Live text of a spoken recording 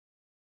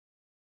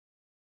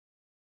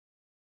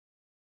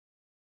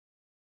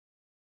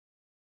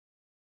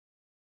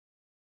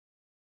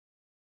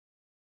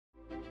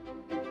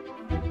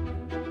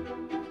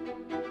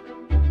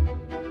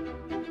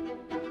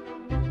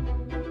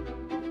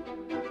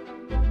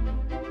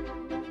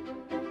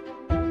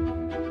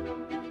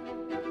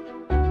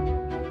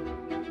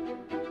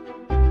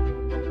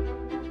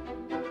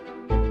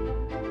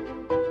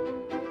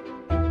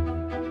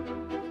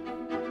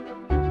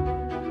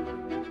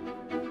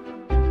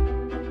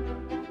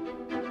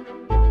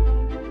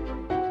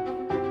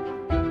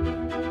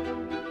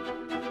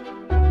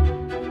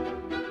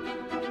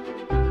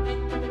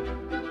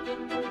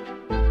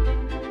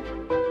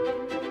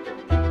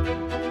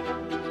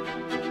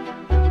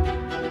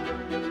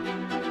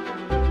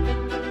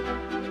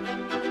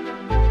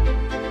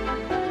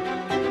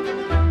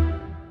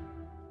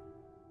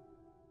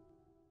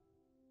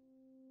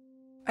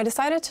I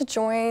decided to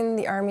join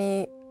the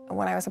Army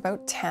when I was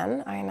about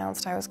 10. I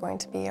announced I was going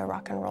to be a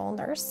rock and roll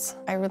nurse.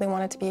 I really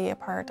wanted to be a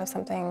part of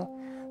something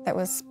that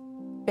was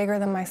bigger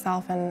than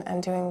myself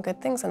and doing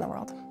good things in the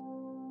world.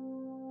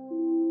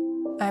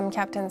 I'm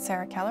Captain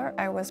Sarah Keller.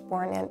 I was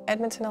born in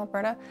Edmonton,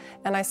 Alberta,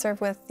 and I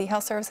serve with the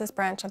Health Services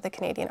branch of the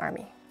Canadian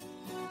Army.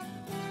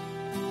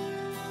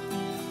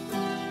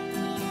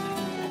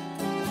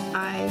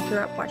 I grew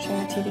up watching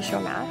the TV show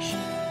MASH.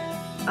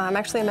 I'm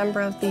actually a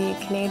member of the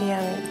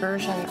Canadian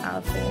version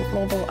of the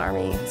Mobile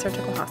Army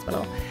Surgical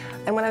Hospital.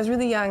 And when I was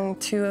really young,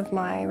 2 of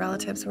my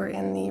relatives were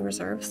in the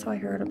reserves, so I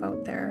heard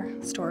about their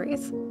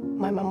stories.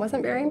 My mom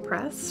wasn't very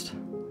impressed.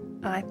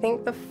 I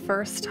think the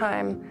first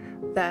time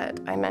that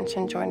I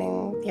mentioned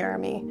joining the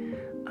Army,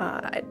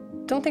 I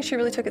don't think she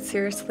really took it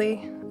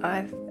seriously.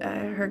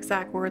 Her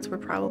exact words were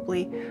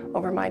probably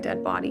 "over my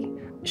dead body."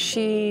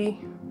 She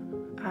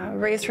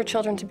raised her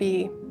children to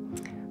be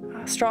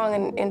strong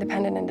and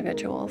independent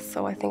individuals.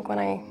 So I think when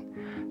I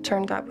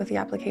turned up with the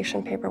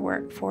application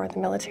paperwork for the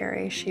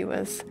military, she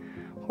was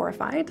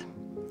horrified.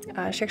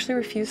 She actually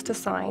refused to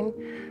sign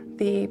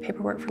the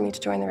paperwork for me to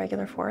join the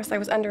regular force. I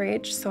was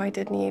underage, so I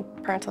did need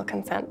parental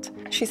consent.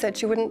 She said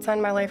she wouldn't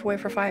send my life away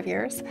for 5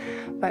 years,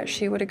 but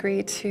she would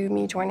agree to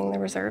me joining the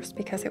reserves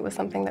because it was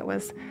something that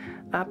was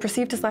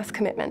perceived as less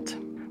commitment.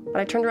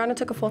 But I turned around and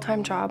took a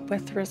full-time job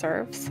with the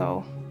reserves,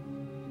 so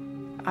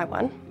I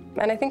won.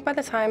 And I think by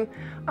the time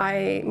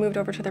I moved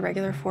over to the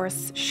regular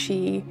force,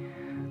 she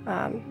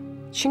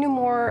knew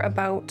more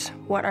about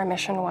what our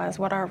mission was,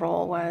 what our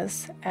role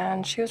was,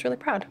 and she was really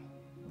proud,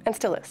 and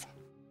still is.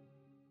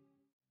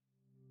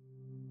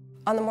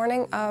 On the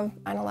morning of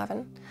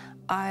 9/11,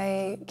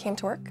 I came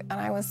to work, and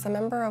I was a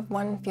member of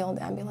one field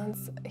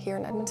ambulance here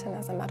in Edmonton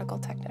as a medical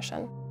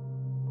technician.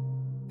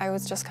 I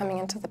was just coming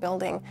into the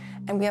building,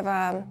 and we have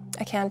a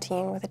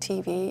canteen with a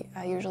TV,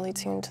 usually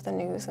tuned to the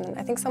news, and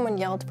I think someone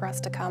yelled for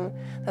us to come,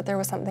 that there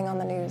was something on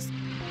the news.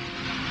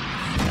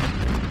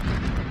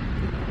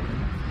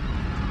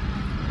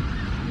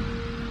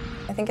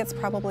 I think it's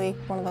probably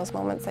one of those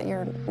moments that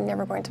you're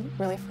never going to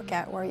really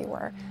forget where you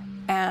were,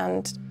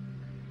 and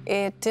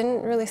it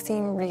didn't really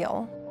seem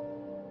real.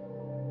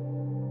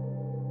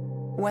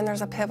 When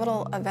there's a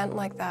pivotal event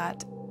like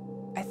that,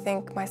 I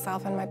think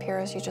myself and my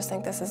peers, you just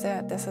think this is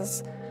it.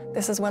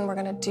 This is when we're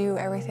going to do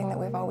everything that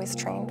we've always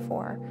trained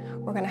for.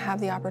 We're going to have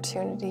the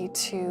opportunity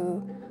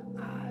to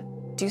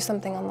do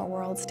something on the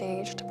world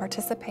stage, to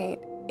participate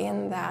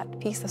in that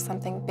piece of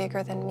something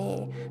bigger than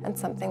me and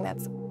something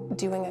that's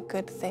doing a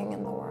good thing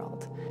in the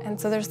world. And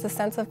so there's the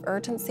sense of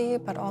urgency,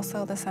 but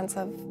also the sense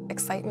of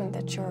excitement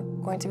that you're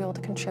going to be able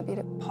to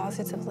contribute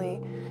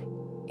positively,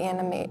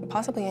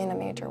 possibly in a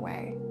major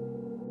way.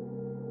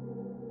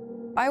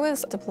 I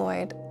was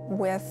deployed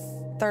with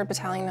 3rd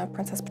Battalion of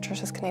Princess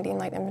Patricia's Canadian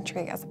Light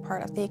Infantry as a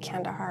part of the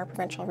Kandahar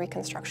Provincial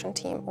Reconstruction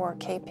Team, or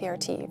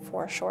KPRT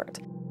for short.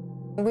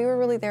 We were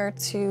really there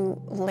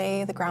to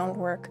lay the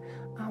groundwork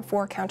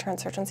for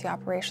counterinsurgency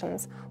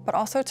operations, but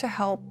also to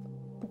help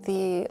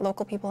the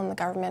local people in the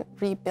government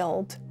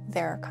rebuild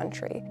their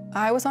country.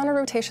 I was on a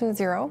rotation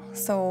 0,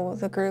 so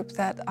the group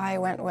that I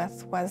went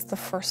with was the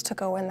first to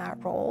go in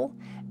that role,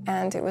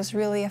 and it was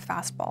really a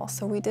fastball,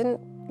 so we didn't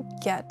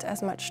get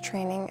as much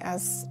training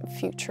as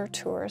future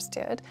tours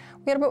did.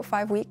 We had about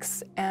 5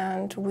 weeks,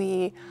 and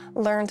we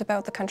learned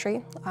about the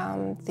country,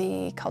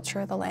 the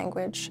culture, the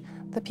language,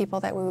 the people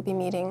that we would be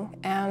meeting,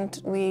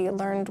 and we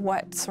learned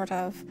what sort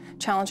of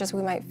challenges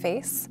we might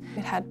face.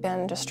 It had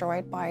been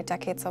destroyed by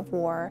decades of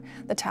war.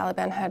 The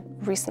Taliban had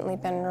recently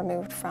been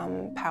removed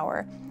from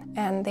power,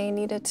 and they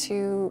needed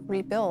to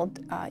rebuild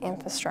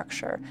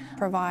infrastructure,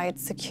 provide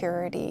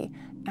security,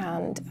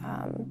 and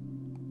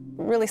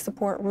really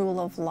support rule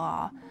of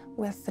law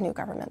with the new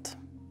government.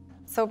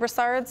 So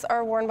brassards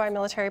are worn by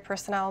military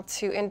personnel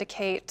to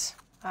indicate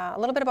a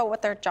little bit about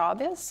what their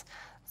job is.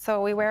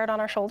 So we wear it on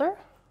our shoulder,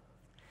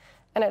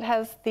 and it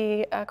has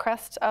the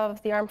crest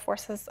of the Armed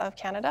Forces of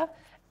Canada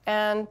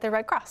and the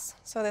Red Cross.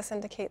 So this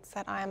indicates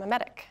that I am a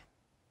medic.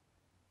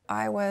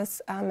 I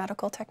was a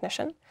medical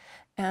technician,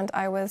 and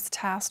I was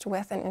tasked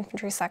with an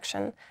infantry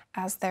section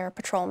as their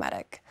patrol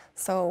medic.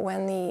 So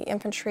when the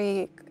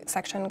infantry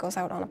section goes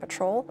out on a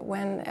patrol,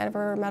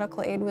 whenever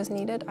medical aid was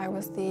needed, I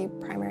was the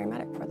primary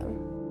medic for them.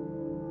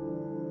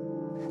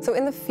 So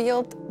in the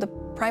field, the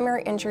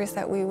primary injuries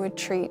that we would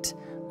treat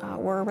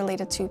were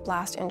related to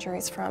blast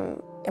injuries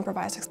from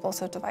improvised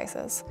explosive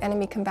devices.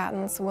 Enemy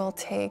combatants will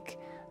take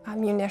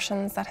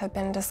munitions that have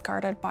been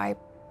discarded by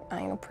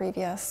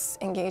previous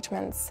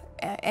engagements,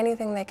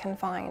 anything they can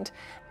find,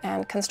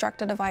 and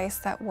construct a device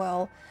that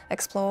will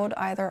explode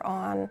either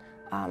on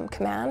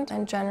command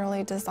and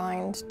generally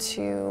designed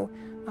to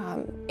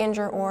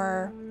injure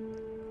or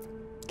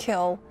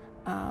kill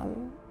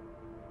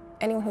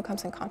anyone who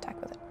comes in contact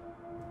with it.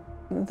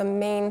 The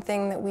main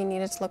thing that we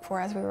needed to look for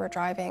as we were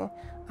driving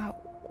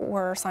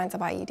were signs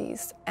of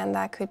IEDs, and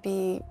that could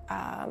be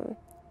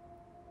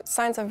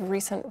signs of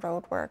recent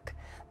road work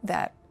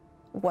that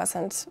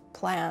wasn't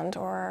planned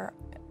or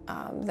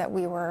that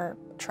we were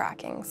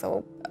tracking,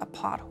 so a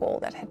pothole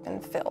that had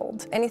been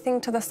filled. Anything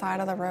to the side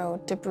of the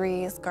road,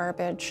 debris,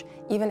 garbage,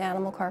 even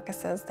animal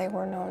carcasses, they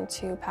were known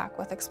to pack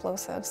with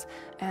explosives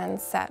and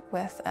set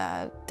with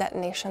a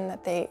detonation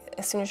that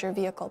as soon as your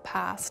vehicle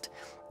passed,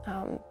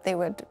 they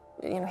would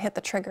hit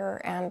the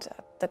trigger and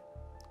the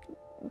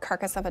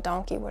carcass of a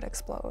donkey would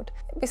explode.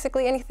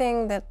 Basically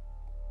anything that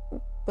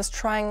was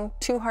trying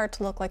too hard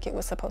to look like it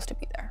was supposed to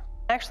be there.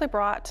 I actually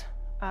brought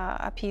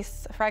a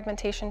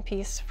fragmentation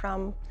piece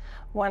from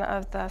one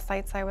of the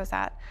sites I was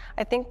at.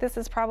 I think this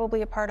is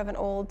probably a part of an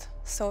old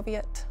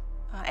Soviet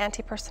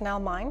anti-personnel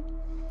mine,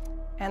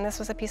 and this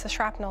was a piece of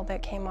shrapnel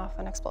that came off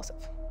an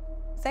explosive.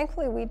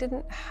 Thankfully, we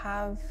didn't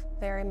have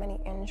very many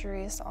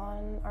injuries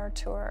on our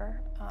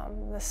tour.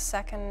 The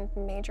second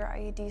major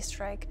IED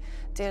strike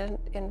did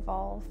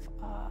involve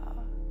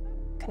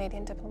a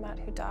Canadian diplomat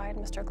who died,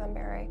 Mr.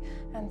 Glenberry,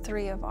 and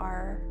 3 of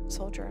our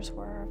soldiers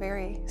were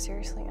very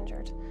seriously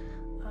injured.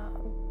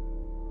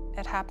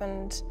 It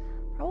happened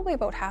probably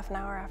about half an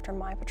hour after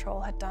my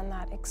patrol had done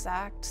that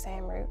exact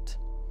same route.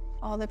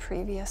 All the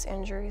previous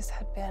injuries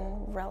had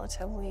been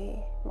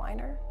relatively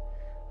minor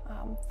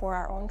for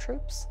our own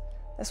troops.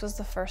 This was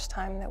the first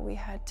time that we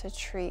had to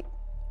treat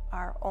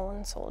our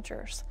own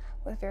soldiers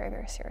with very,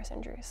 very serious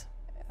injuries.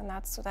 And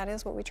that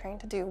is what we train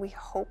to do. We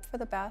hope for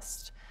the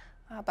best,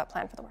 but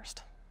plan for the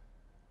worst.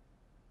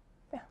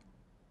 Yeah.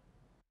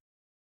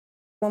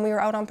 When we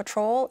were out on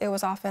patrol, it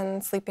was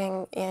often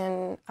sleeping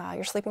in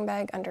your sleeping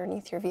bag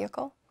underneath your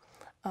vehicle,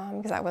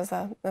 because that was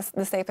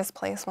the safest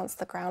place once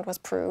the ground was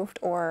proved,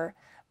 or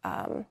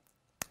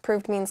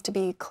proved means to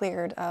be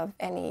cleared of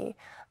any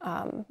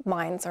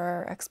mines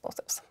or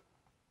explosives.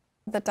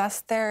 The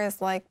dust there is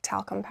like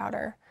talcum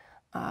powder.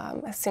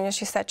 As soon as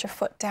you set your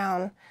foot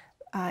down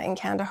in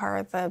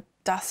Kandahar, the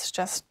dust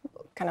just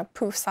kind of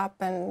poofs up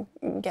and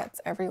gets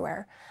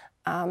everywhere.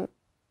 And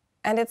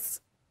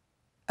it's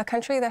a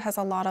country that has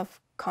a lot of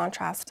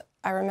contrast.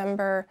 I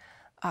remember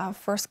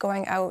first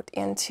going out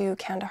into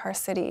Kandahar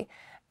city,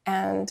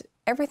 and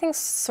everything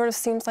sort of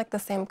seems like the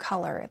same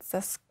color. It's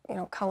this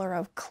color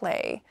of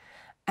clay.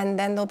 And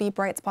then there'll be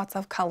bright spots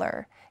of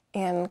color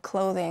in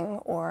clothing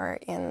or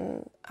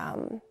in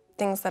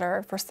things that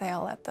are for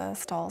sale at the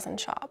stalls and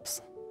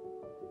shops.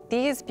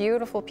 These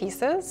beautiful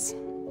pieces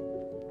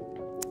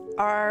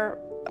are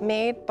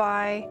made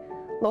by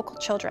local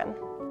children.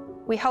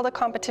 We held a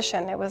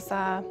competition. It was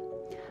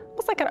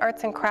like an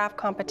arts and craft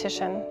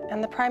competition,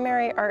 and the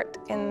primary art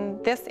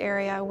in this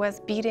area was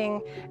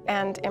beading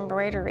and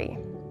embroidery.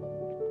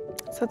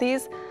 So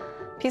these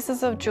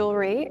pieces of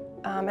jewelry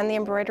and the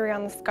embroidery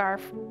on the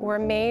scarf were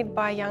made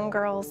by young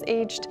girls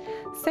aged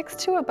 6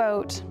 to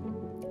about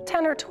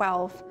 10 or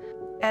 12.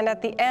 And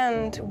at the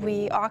end,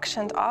 we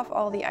auctioned off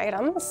all the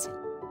items,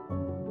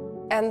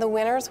 and the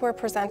winners were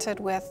presented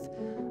with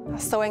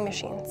sewing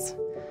machines,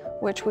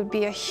 which would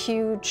be a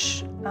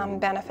huge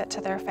benefit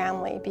to their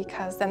family,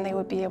 because then they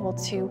would be able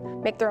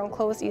to make their own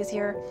clothes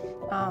easier,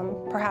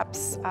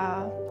 perhaps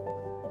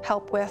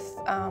help with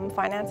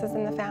finances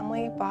in the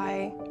family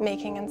by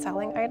making and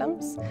selling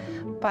items.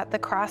 But the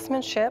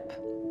craftsmanship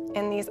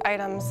in these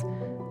items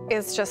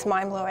is just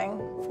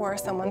mind-blowing for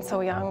someone so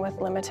young with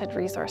limited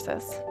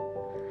resources.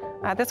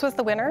 This was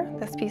the winner,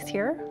 this piece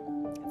here.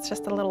 It's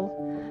just a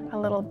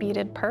little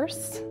beaded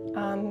purse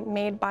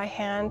made by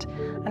hand,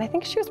 and I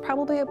think she was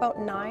probably about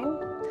 9.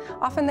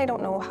 Often they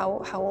don't know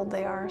how old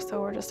they are, so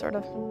we're just sort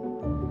of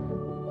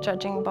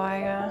judging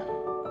by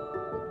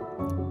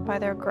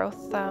their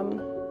growth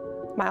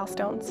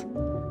milestones.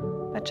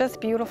 But just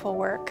beautiful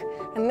work.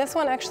 And this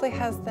one actually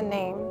has the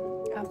name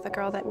of the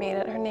girl that made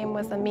it. Her name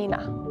was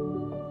Amina,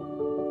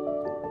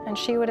 and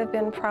she would have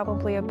been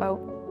probably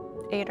about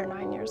 8 or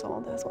 9 years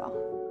old as well.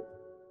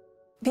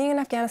 Being in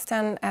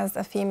Afghanistan as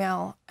a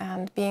female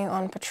and being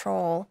on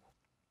patrol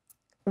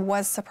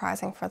was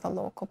surprising for the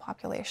local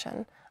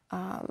population.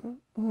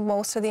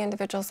 Most of the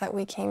individuals that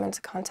we came into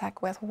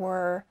contact with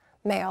were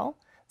male,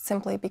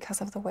 simply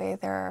because of the way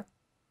their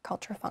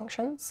culture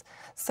functions.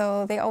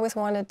 So they always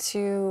wanted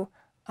to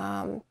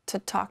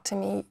talk to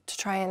me, to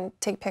try and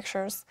take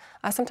pictures.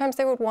 Sometimes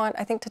they would want,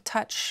 I think, to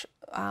touch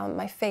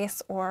my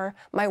face or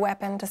my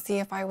weapon to see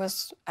if I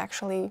was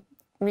actually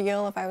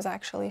real, if I was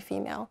actually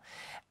female.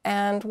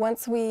 And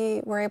once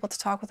we were able to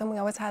talk with them, we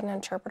always had an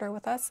interpreter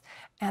with us,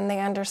 and they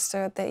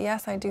understood that,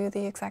 yes, I do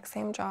the exact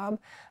same job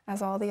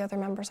as all the other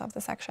members of the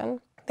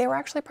section. They were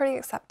actually pretty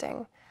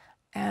accepting.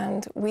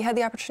 And we had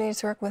the opportunity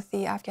to work with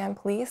the Afghan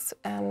police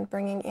and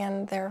bringing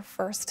in their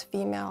first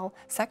female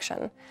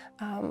section,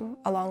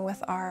 along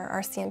with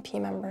our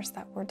CMP members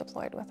that were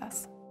deployed with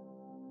us.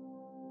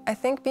 I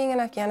think being in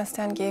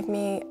Afghanistan gave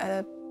me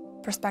a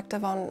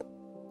perspective on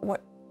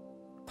what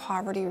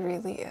poverty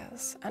really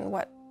is and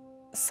what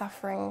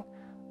suffering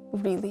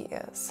really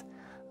is.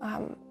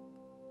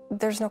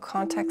 There's no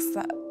context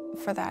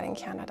for that in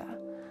Canada.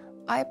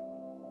 I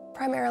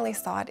primarily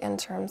saw it in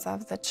terms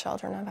of the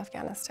children of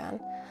Afghanistan.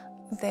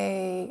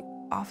 They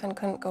often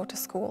couldn't go to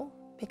school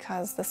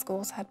because the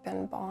schools had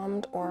been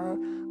bombed or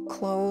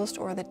closed,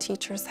 or the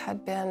teachers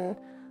had been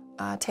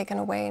taken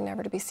away,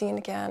 never to be seen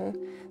again.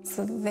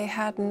 So they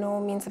had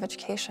no means of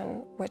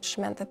education, which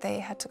meant that they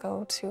had to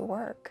go to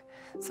work.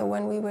 So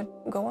when we would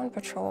go on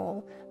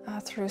patrol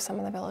through some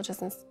of the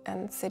villages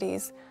and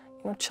cities,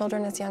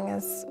 children as young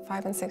as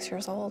 5 and 6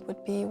 years old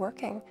would be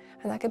working.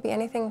 And that could be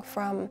anything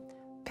from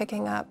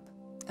picking up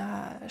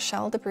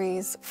shell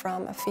debris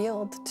from a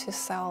field to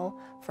sell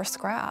for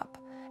scrap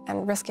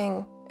and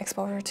risking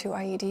exposure to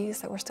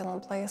IEDs that were still in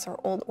place or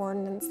old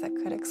ordnance that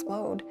could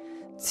explode,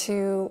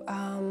 to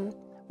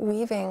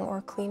weaving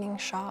or cleaning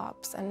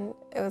shops. And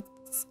it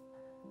was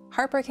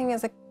heartbreaking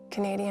as a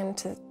Canadian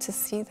to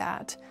see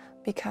that,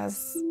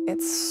 because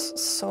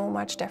it's so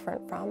much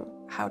different from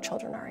how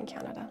children are in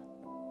Canada.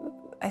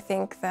 I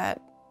think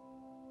that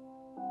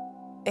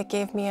it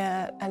gave me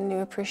a new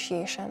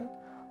appreciation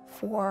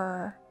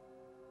for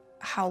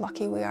how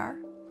lucky we are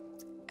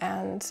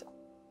and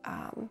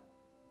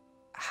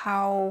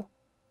how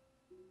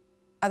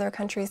other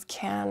countries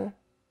can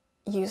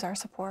use our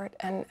support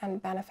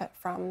and benefit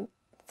from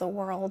the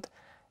world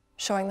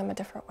showing them a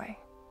different way.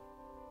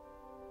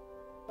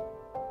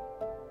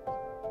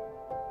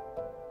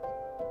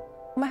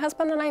 My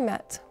husband and I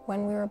met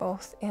when we were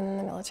both in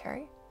the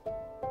military.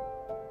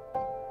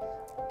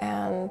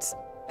 And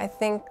I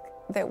think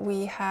that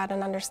we had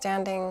an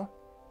understanding.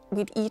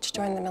 We'd each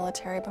joined the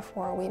military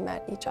before we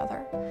met each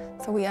other,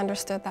 so we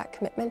understood that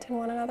commitment in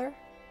one another.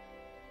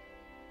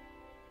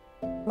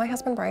 My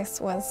husband Bryce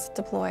was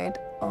deployed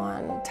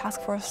on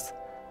Task Force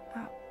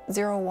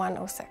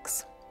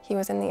 0106. He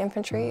was in the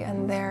infantry,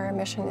 and their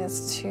mission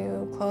is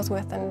to close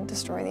with and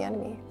destroy the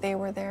enemy. They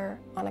were there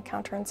on a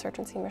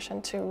counterinsurgency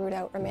mission to root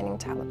out remaining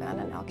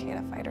Taliban and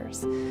Al-Qaeda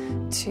fighters,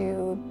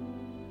 to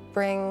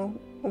bring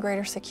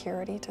greater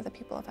security to the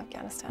people of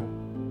Afghanistan.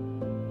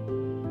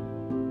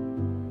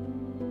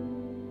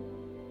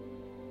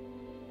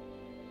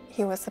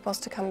 He was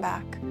supposed to come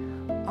back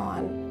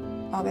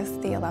on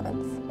August the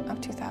 11th of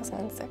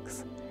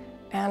 2006.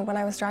 And when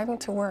I was driving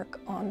to work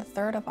on the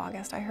 3rd of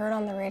August, I heard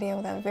on the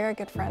radio that a very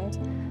good friend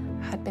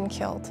had been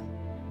killed,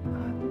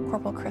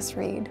 Corporal Chris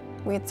Reed.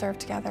 We had served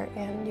together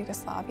in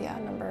Yugoslavia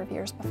a number of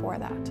years before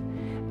that.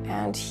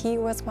 And he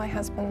was my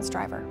husband's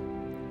driver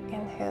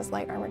in his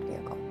light armored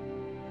vehicle.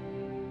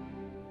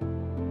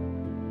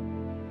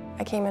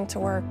 I came into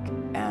work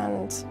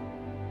and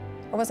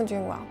I wasn't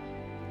doing well.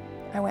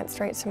 I went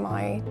straight to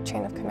my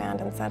chain of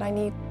command and said, I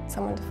need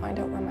someone to find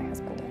out where my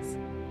husband is.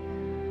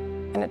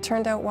 And it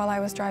turned out while I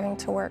was driving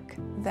to work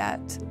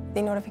that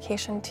the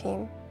notification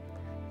team,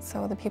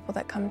 so the people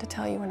that come to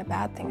tell you when a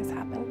bad thing has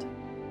happened,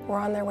 were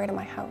on their way to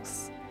my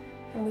house,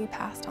 and we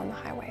passed on the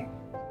highway.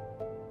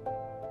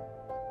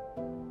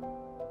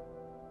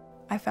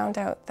 I found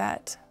out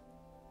that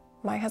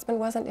my husband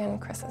wasn't in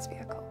Chris's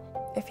vehicle.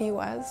 If he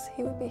was,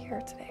 he would be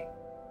here today.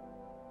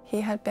 He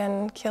had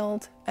been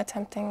killed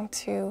attempting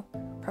to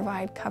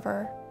provide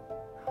cover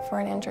for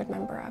an injured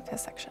member of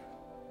his section,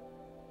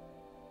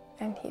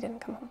 and he didn't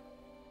come home.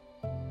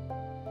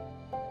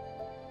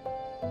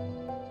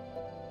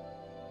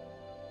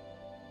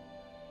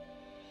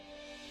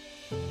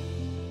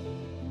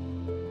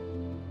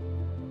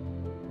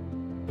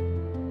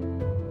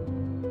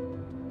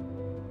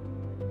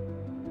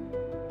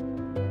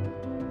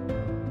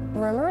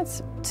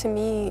 Remembrance to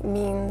me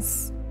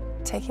means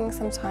taking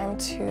some time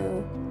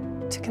to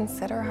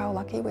consider how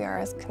lucky we are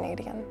as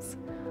Canadians,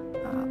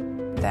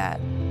 that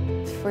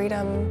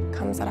freedom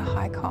comes at a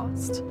high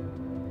cost,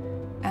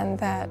 and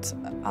that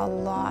a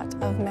lot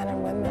of men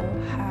and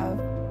women have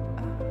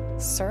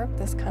served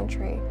this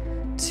country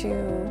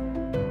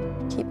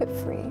to keep it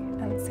free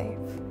and safe.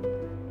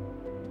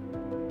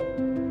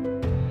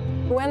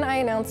 When I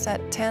announced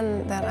at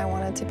 10 that I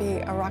wanted to be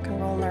a rock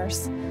and roll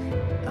nurse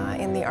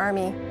in the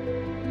Army,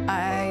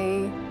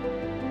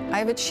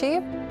 I've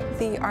achieved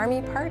the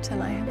Army part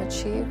and I have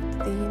achieved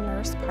the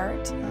nurse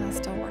part,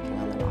 still working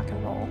on the rock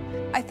and roll.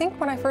 I think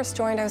when I first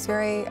joined, I was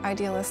very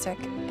idealistic,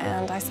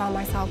 and I saw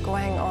myself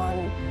going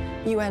on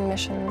UN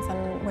missions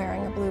and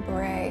wearing a blue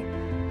beret.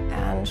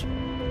 And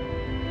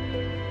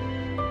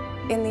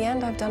in the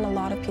end, I've done a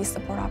lot of peace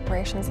support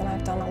operations, and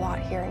I've done a lot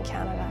here in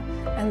Canada,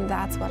 and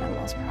that's what I'm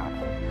most proud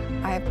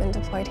of. I've been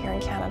deployed here in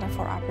Canada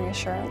for Opération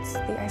Assurance,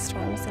 the ice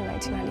storms in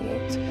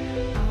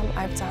 1998.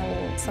 I've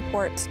done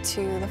support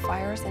to the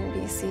fires in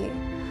BC,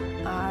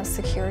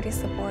 security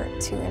support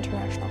to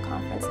international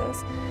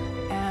conferences.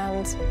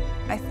 And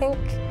I think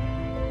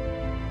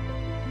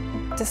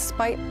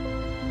despite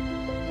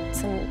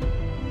some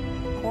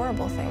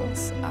horrible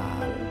things.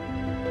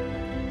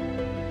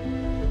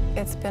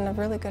 It's been a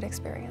really good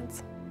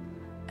experience,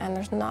 and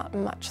there's not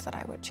much that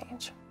I would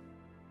change.